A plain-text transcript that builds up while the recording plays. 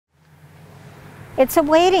It's a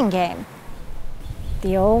waiting game.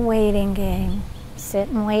 The old waiting game. Sit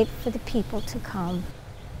and wait for the people to come.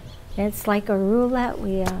 It's like a roulette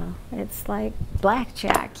wheel. It's like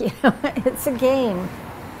blackjack, you know, it's a game.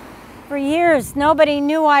 For years, nobody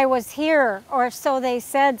knew I was here, or so they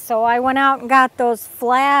said, so I went out and got those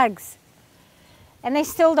flags. And they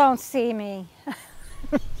still don't see me.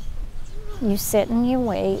 You sit and you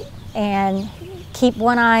wait and keep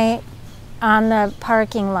one eye on the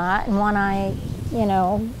parking lot and one eye, you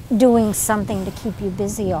know, doing something to keep you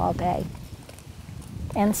busy all day.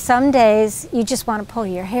 And some days you just want to pull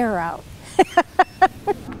your hair out.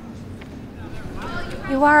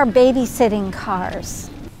 You are babysitting cars.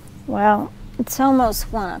 Well, it's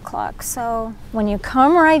almost 1 o'clock, so when you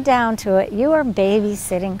come right down to it, you are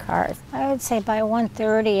babysitting cars. I would say by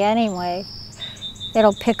 1:30 anyway,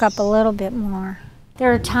 it'll pick up a little bit more.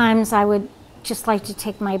 There are times I would just like to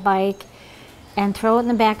take my bike and throw it in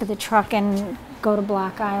the back of the truck and go to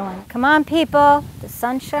Block Island. Come on, people, the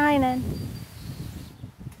sun's shining.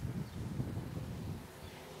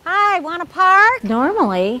 Hi, want to park?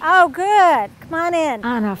 Normally. Oh, good. Come on in.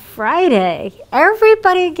 On a Friday,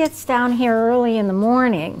 everybody gets down here early in the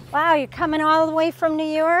morning. Wow, you're coming all the way from New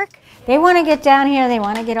York? They want to get down here, they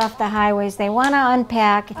want to get off the highways, they want to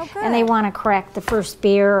unpack, and they want to crack the first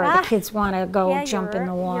beer, or the kids want to go jump in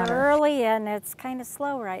the water. You're early and it's kind of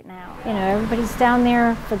slow right now. You know, everybody's down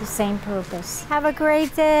there for the same purpose. Have a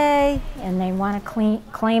great day. And they want to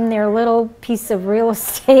claim their little piece of real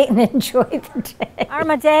estate and enjoy the day.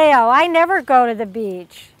 Armadillo, I never go to the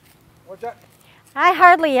beach. What's that? I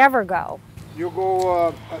hardly ever go. You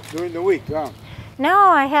go during the week, huh? No,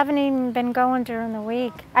 I haven't even been going during the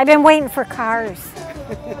week. I've been waiting for cars.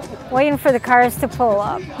 Waiting for the cars to pull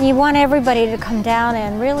up. You want everybody to come down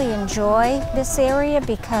and really enjoy this area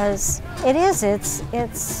because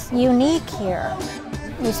it's unique here.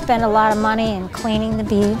 We spend a lot of money in cleaning the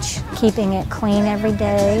beach, keeping it clean every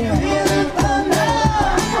day.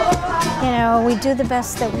 You know, we do the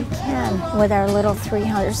best that we can with our little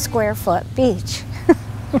 300 square foot beach.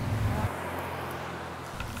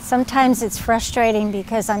 Sometimes it's frustrating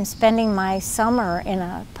because I'm spending my summer in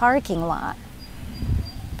a parking lot.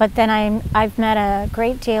 But then I've met a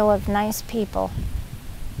great deal of nice people.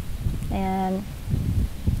 And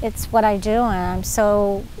it's what I do, and I'm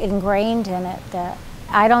so ingrained in it that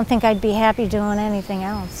I don't think I'd be happy doing anything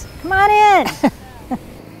else. Come on in.